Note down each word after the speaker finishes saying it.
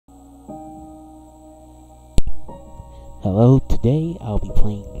Hello, today I'll be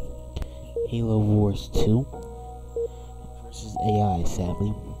playing Halo Wars 2 versus AI,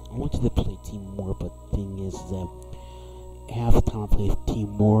 sadly. I wanted to play Team War, but the thing is that half the time I play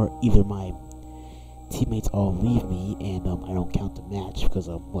Team War, either my teammates all leave me and I don't count the match because,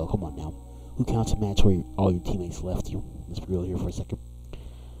 well, come on now. Who counts a match where all your teammates left you? Let's be real here for a second.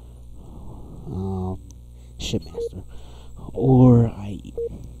 Shipmaster. Or I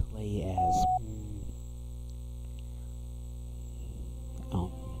play as I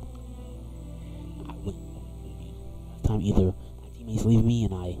win time either my teammates leave me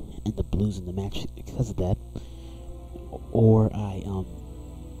and I end up losing the match because of that, or I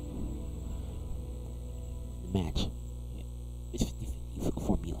the match. It's 50-50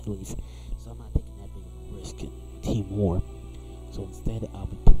 for me at least, so I'm not taking that big of a risk in Team War. So instead I'll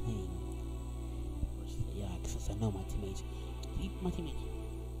be playing versus AI since I know my teammates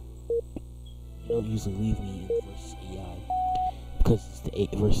they don't usually leave me in versus AI. Because it's the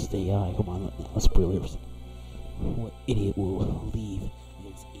 8 versus the AI. Come on, let's be real. What idiot will leave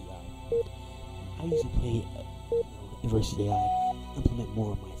against AI? I usually play versus AI, implement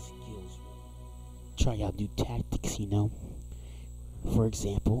more of my skills, try out new tactics, For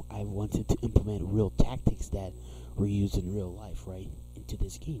example, I wanted to implement real tactics that were used in real life, right, into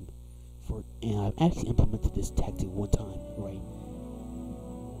this game. And I've actually implemented this tactic one time, right?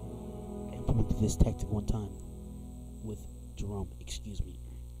 I implemented this tactic one time with Jerome, excuse me.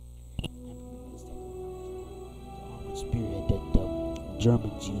 I implemented this tactic the armored spearhead that the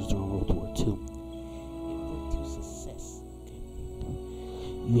Germans used during World War II. It worked to success. Okay?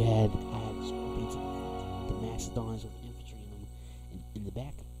 I had scorpions the mastodons with infantry in them in the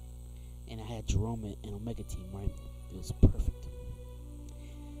back, and I had Jerome and Omega team, right? It was perfect.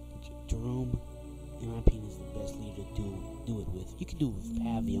 Jerome, in my opinion, is the best leader to do it with. You can do it with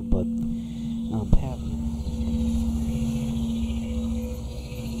Pavium, but Pavium.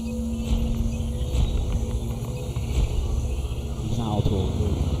 He's not all told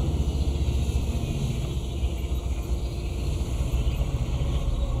good.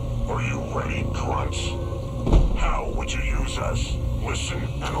 Are you ready, Grunts? How would you use us? Listen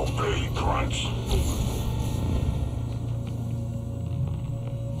and obey, Grunts.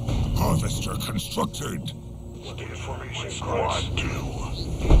 Harvester constructed. State formation squad 2.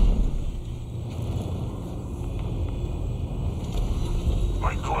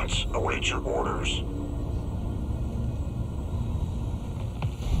 My Grunts await your orders.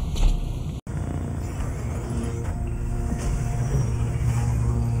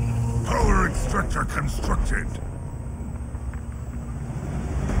 Power extractor constructed.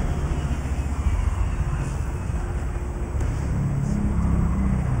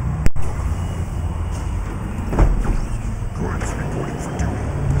 Grunts reporting for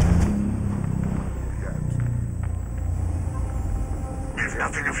duty. Leave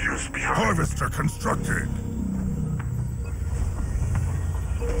nothing of use behind. Harvester constructed.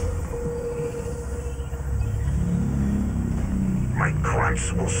 My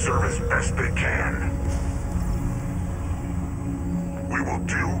Grunts will serve as best they can. We will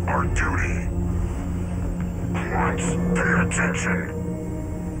do our duty. Grunts, pay attention.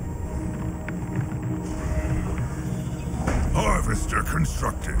 Harvester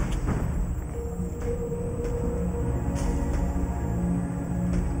constructed.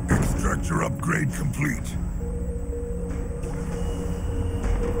 Extractor upgrade complete.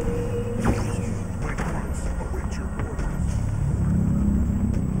 My Grunts await your orders.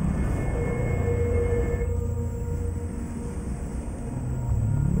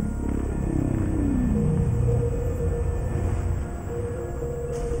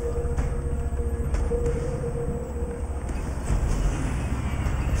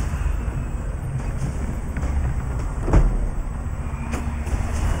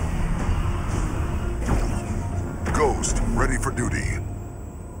 Ghost, ready for duty.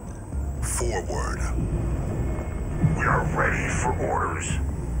 Forward. We are ready for orders.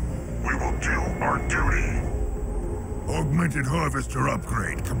 We will do our duty. Augmented harvester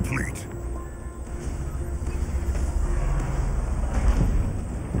upgrade complete.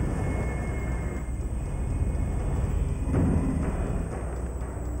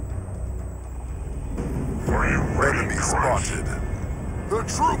 Are you ready, Enemy Grunts? spotted. The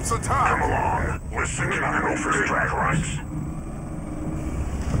troops Come attack! along. Listen and obey, Grunts.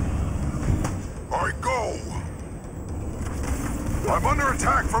 I go! I'm under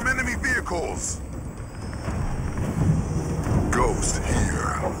attack from enemy vehicles! Ghost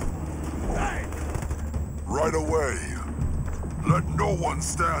here. Hey. Right away. Let no one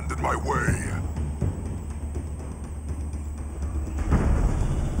stand in my way.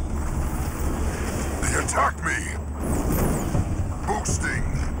 They attack me!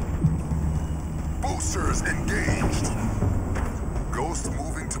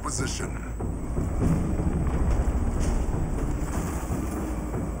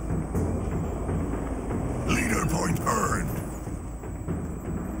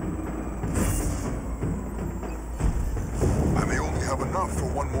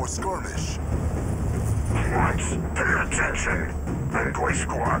 skirmish. Grunts, pay attention. Envoy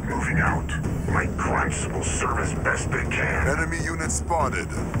squad moving out. My grunts will serve as best they can. Enemy unit spotted.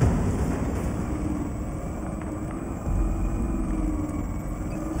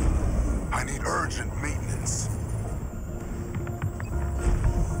 I need urgent maintenance.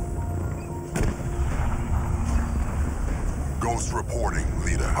 Ghost reporting,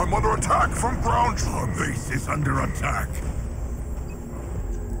 leader. I'm under attack from ground troops. Our base is under attack.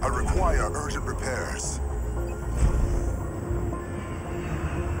 I require urgent repairs.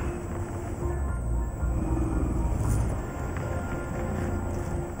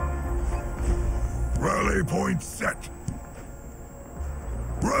 Rally point set.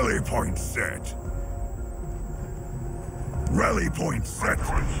 Rally point set. Rally point set.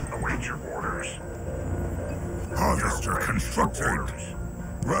 Await your orders. Harvester constructed.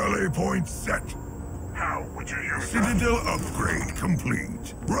 Rally point set. How would you use Citadel upgrade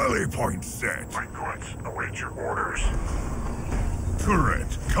complete. Rally point set. My grunts await your orders.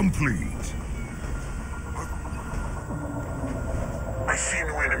 Turret complete. I see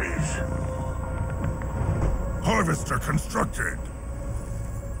new enemies. Harvester constructed.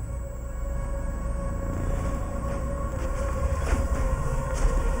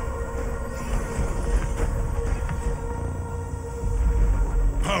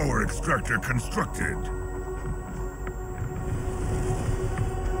 Power extractor constructed.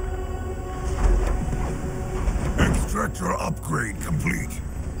 Extractor upgrade complete.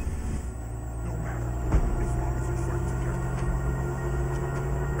 No matter, as long as you fight together.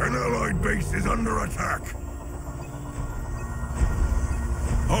 An allied base is under attack.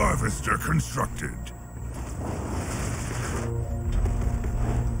 Harvester constructed.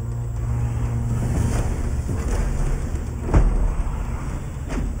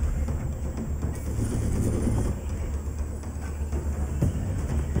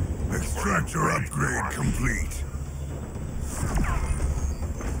 Extractor upgrade complete.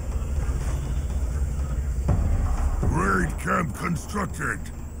 Raid camp constructed.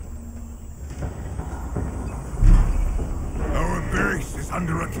 Our base is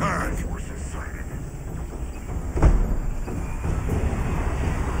under attack. Forces sighted.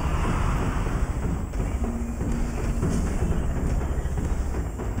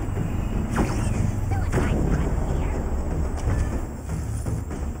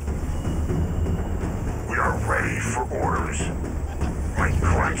 We are ready for orders. My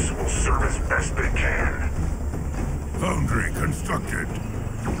grunts will serve as best they can. Foundry constructed.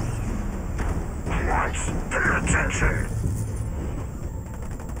 Grunts, pay attention.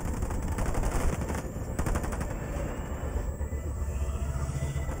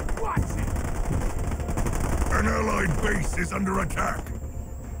 An allied base is under attack.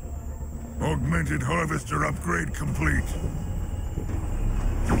 Augmented harvester upgrade complete.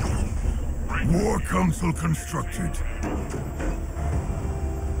 War Council constructed.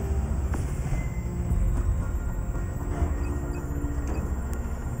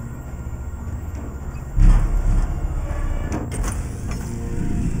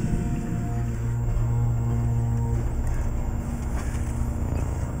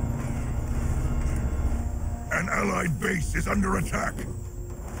 An allied base is under attack.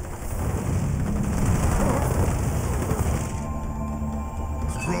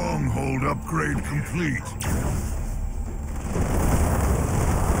 Stronghold upgrade complete.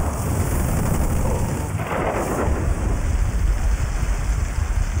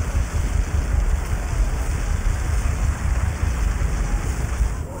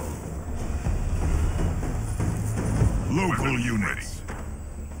 Local units.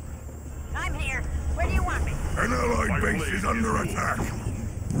 I'm here. Where do you want me? An allied base is under attack.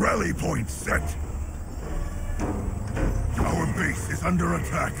 Rally point set. Our base is under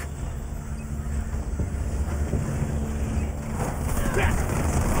attack.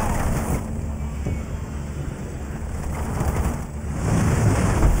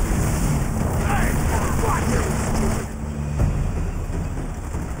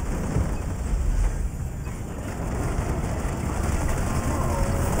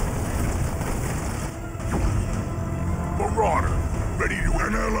 Marauder, ready to...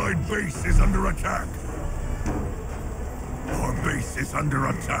 An allied base is under attack. Our base is under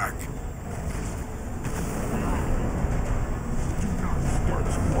attack.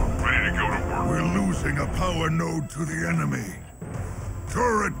 Ready to go to work. We're losing a power node to the enemy.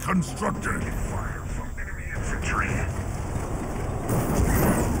 Turret constructed. Fire from enemy infantry.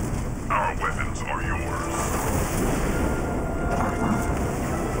 Our weapons are yours.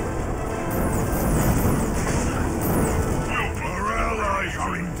 Our allies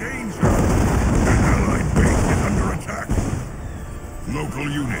are in danger. An allied base is under attack. Local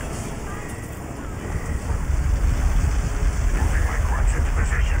unit.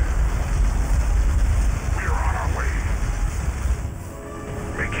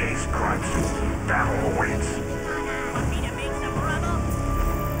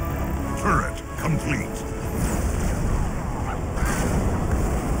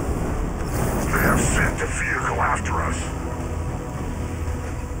 a vehicle after us.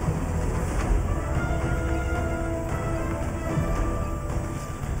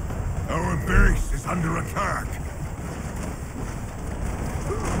 Our base is under attack.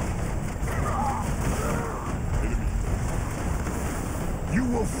 You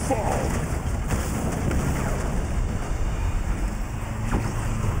will fall.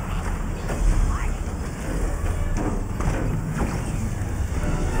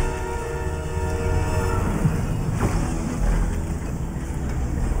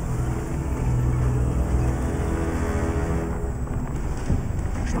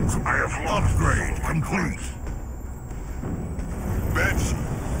 I have upgrade complete. Banshee,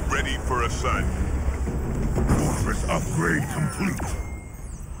 ready for assignment. Fortress upgrade complete.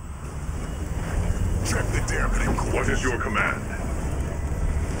 Check the dampening core. What is your command?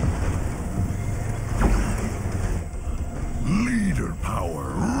 Leader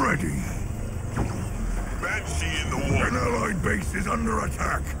power ready. Banshee in the water. An allied base is under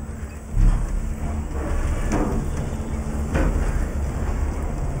attack.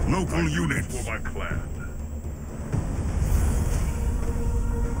 Local units. For my clan.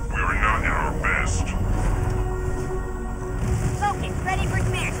 We're not at our best. Focus, ready for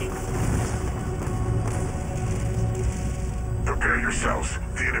smashing. Prepare yourselves.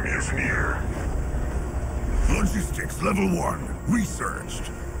 The enemy is near. Logistics level 1.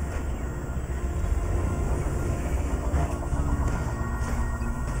 Researched.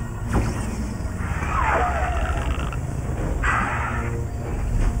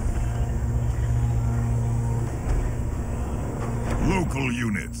 Local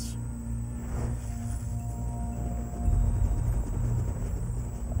units.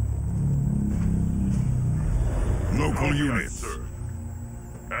 Local units. Sir.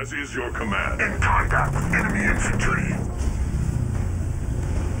 As is your command. In contact with enemy infantry.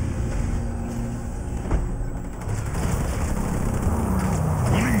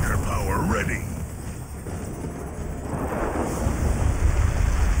 Leader power ready.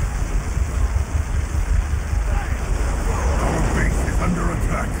 Our base is under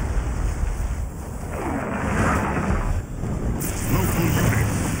attack. Local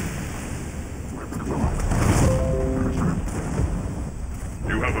units.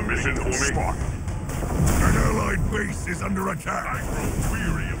 You have a mission for me? Spot. An allied base is under attack. I grow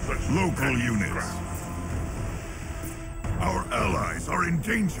weary of such Local units. Our allies are in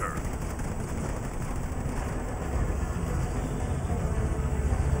danger.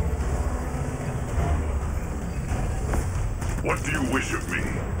 What do you wish of me?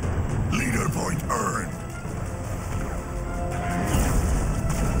 Leader point earned.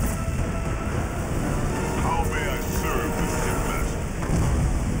 How may I serve the shipmaster?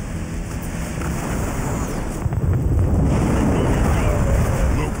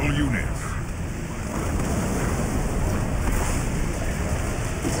 Local units.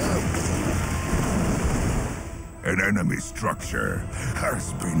 An enemy structure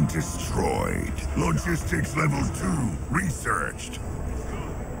has been destroyed. Logistics level 2 researched.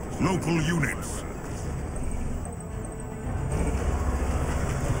 Local units.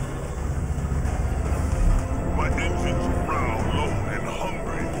 My engines growl low and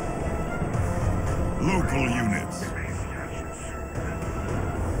hungry. Local units.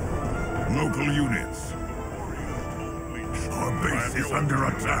 Local units. Our base is under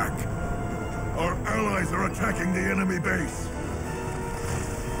attack. Our allies are attacking the enemy base.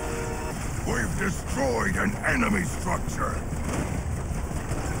 We've destroyed an enemy structure.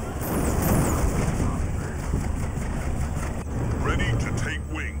 Ready to take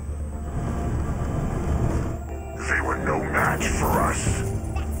wing. They were no match for us.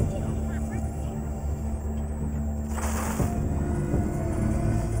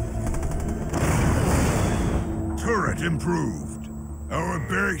 Turret improved. Our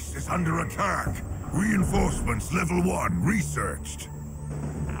base is under attack. Reinforcements level 1 researched.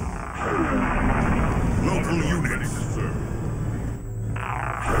 Local Ready units. to serve.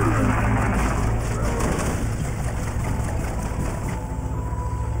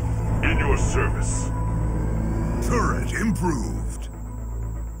 In your service. Turret improved.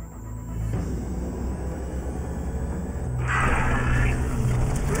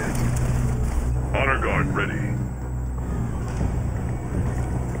 Honor guard ready.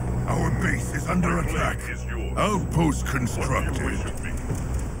 Our base is under attack. Is yours. Outpost What do you constructed. wish of me?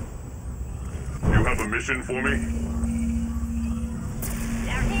 You have a mission for me?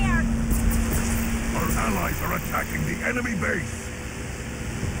 They're here. Our allies are attacking the enemy base.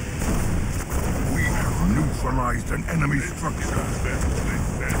 We have neutralized an enemy structure.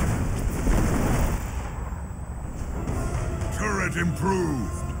 Turret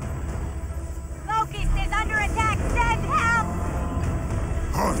improved. Focus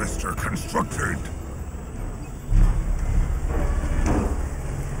Harvester constructed.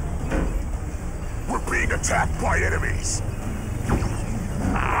 We're being attacked by enemies.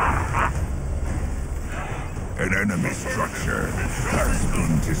 An enemy structure has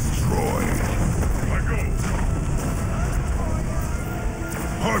been destroyed.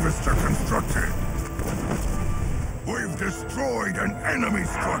 Harvester constructed. We've destroyed an enemy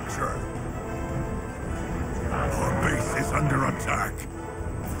structure. Our base is under attack.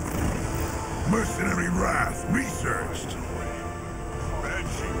 Mercenary Wrath researched.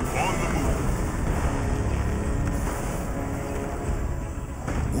 Banshee on the move.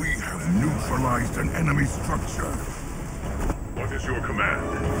 We have neutralized an enemy structure. What is your command?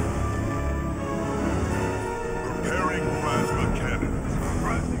 Preparing plasma cannons.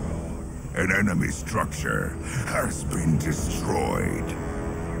 An enemy structure has been destroyed.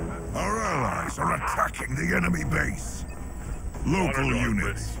 Our allies are attacking the enemy base. Local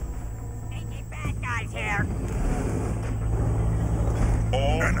units. Taking bad guys here.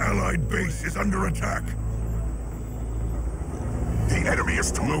 An allied base is under attack. The enemy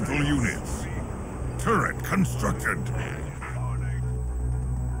is local units. Turret constructed.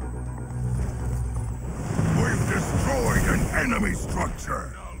 We've destroyed an enemy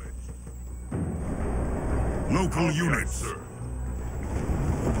structure. Local units.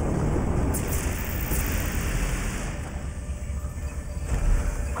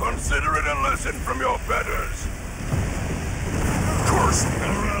 Consider it a lesson from your betters. Curse!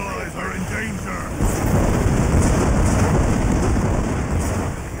 Our allies are in danger.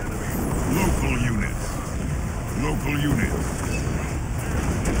 Local units. Local units.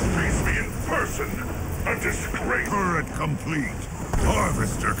 Face me in person. A disgrace. Turret complete.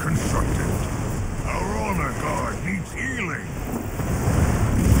 Harvester constructed. Our honor guard needs healing.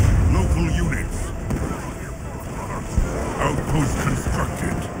 Local units. Outpost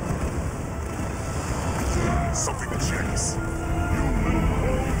constructed. Something to chase. You will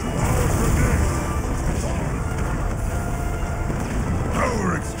hold to our brigade. Power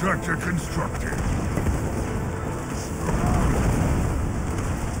extractor constructed.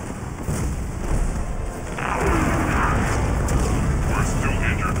 We're still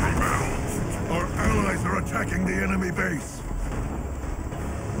injured from battle. Our allies are attacking the enemy base.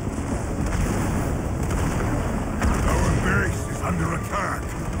 Our base is under attack.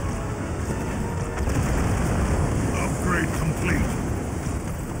 Upgrade complete.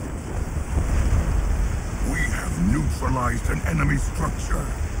 We have neutralized an enemy structure.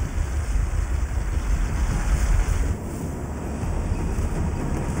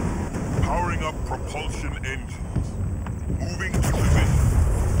 Powering up propulsion engines. Moving to position.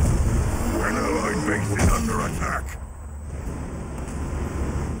 An allied base is under attack.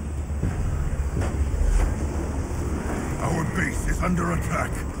 Our base is under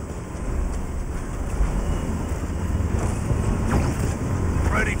attack.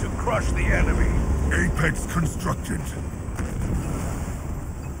 Ready to crush the enemy. Apex constructed.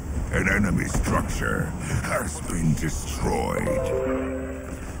 An enemy structure has been destroyed.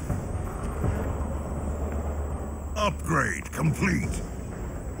 Upgrade complete.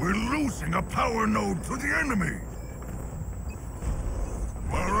 We're losing a power node to the enemy.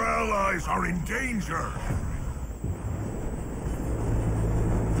 Our allies are in danger.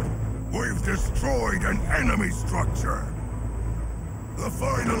 We've destroyed an enemy structure. The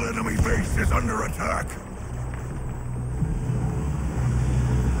final enemy base is under attack.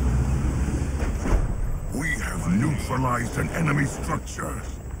 We have neutralized an enemy structure.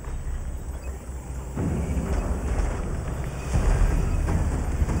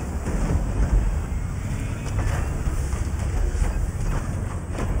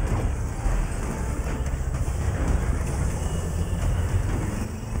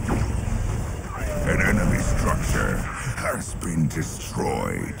 An enemy structure has been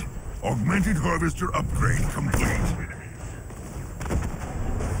destroyed. Augmented Harvester upgrade complete.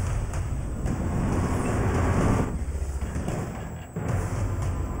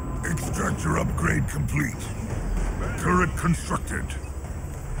 Extractor upgrade complete. Turret constructed.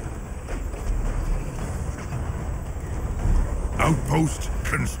 Outpost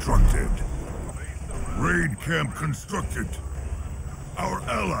constructed. Raid camp constructed. Our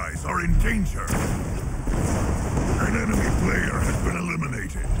allies are in danger. An enemy player has been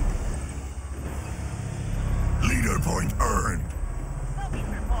eliminated. Leader point earned. Focus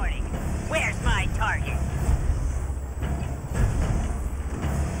reporting. Where's my target?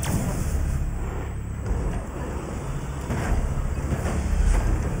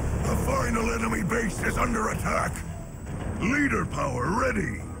 The final enemy base is under attack. Leader power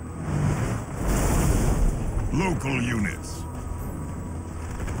ready. Local units.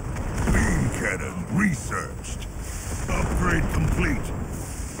 Cannon researched. Upgrade complete.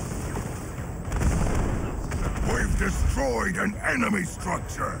 We've destroyed an enemy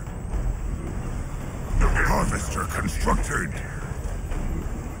structure. Harvester constructed.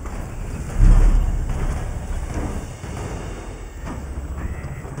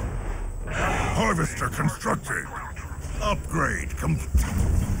 Harvester constructed. Upgrade complete.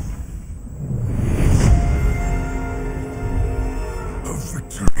 A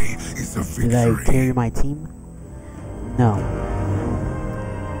victory is a victory. Did I carry my team? No.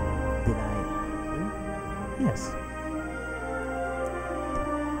 Did I? Yes.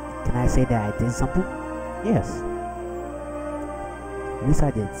 Can I say that I did something? Yes. At least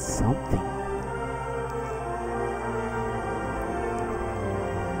I did something.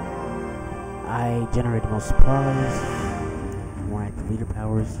 I generated most supplies, more active leader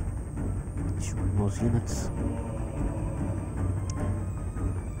powers, destroyed most units.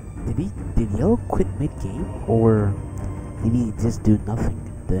 Did Yellow quit mid-game, or did he just do nothing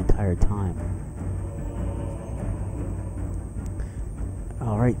the entire time?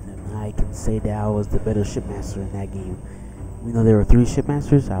 Alright then, I can say that I was the better shipmaster in that game. Even though there were 3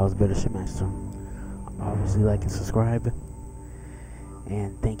 shipmasters, I was the better shipmaster. Obviously, like and subscribe,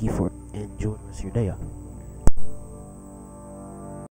 and thank you for enjoying the rest of your day.